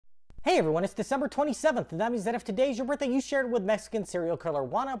Hey everyone, it's December 27th, and that means that if today's your birthday, you shared with Mexican serial killer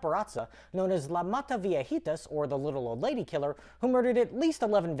Juana Barraza, known as La Mata Viejitas, or the Little Old Lady Killer, who murdered at least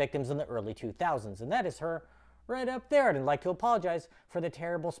 11 victims in the early 2000s, and that is her right up there. And I'd like to apologize for the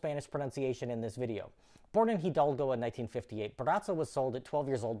terrible Spanish pronunciation in this video. Born in Hidalgo in 1958, Barraza was sold at 12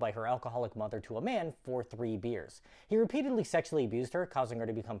 years old by her alcoholic mother to a man for 3 beers. He repeatedly sexually abused her, causing her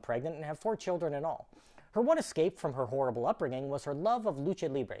to become pregnant and have 4 children in all. Her one escape from her horrible upbringing was her love of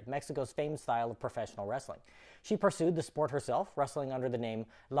lucha libre, Mexico's famed style of professional wrestling. She pursued the sport herself, wrestling under the name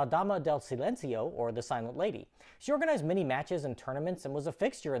La Dama del Silencio, or the Silent Lady. She organized many matches and tournaments and was a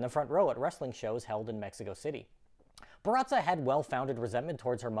fixture in the front row at wrestling shows held in Mexico City. Barraza had well-founded resentment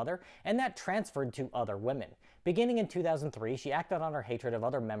towards her mother, and that transferred to other women. Beginning in 2003, she acted on her hatred of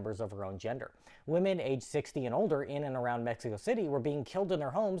other members of her own gender. Women aged 60 and older in and around Mexico City were being killed in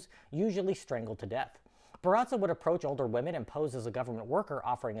their homes, usually strangled to death. Barraza would approach older women and pose as a government worker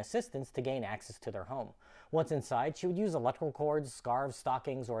offering assistance to gain access to their home. Once inside, she would use electrical cords, scarves,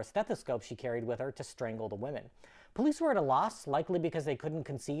 stockings, or a stethoscope she carried with her to strangle the women. Police were at a loss, likely because they couldn't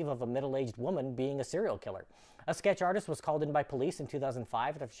conceive of a middle-aged woman being a serial killer. A sketch artist was called in by police in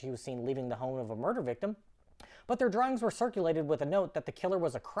 2005 after she was seen leaving the home of a murder victim, but their drawings were circulated with a note that the killer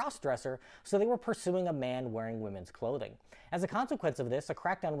was a cross-dresser, so they were pursuing a man wearing women's clothing. As a consequence of this, a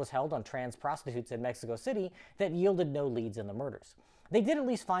crackdown was held on trans prostitutes in Mexico City that yielded no leads in the murders. They did at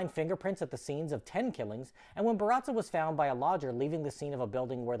least find fingerprints at the scenes of 10 killings, and when Barraza was found by a lodger leaving the scene of a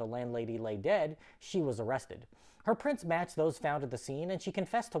building where the landlady lay dead, she was arrested. Her prints matched those found at the scene, and she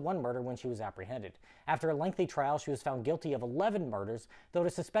confessed to one murder when she was apprehended. After a lengthy trial, she was found guilty of 11 murders, though it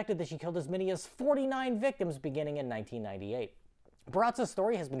is suspected that she killed as many as 49 victims beginning in 1998. Barraza's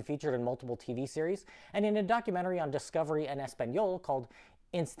story has been featured in multiple TV series and in a documentary on Discovery en Espanol called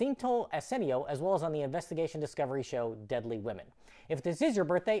Instinto Asesino, as well as on the investigation discovery show Deadly Women. If this is your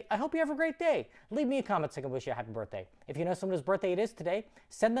birthday, I hope you have a great day. Leave me a comment so I can wish you a happy birthday. If you know someone whose birthday it is today,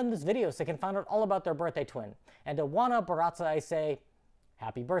 send them this video so they can find out all about their birthday twin. And to Juana Barraza, I say,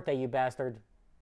 happy birthday, you bastard.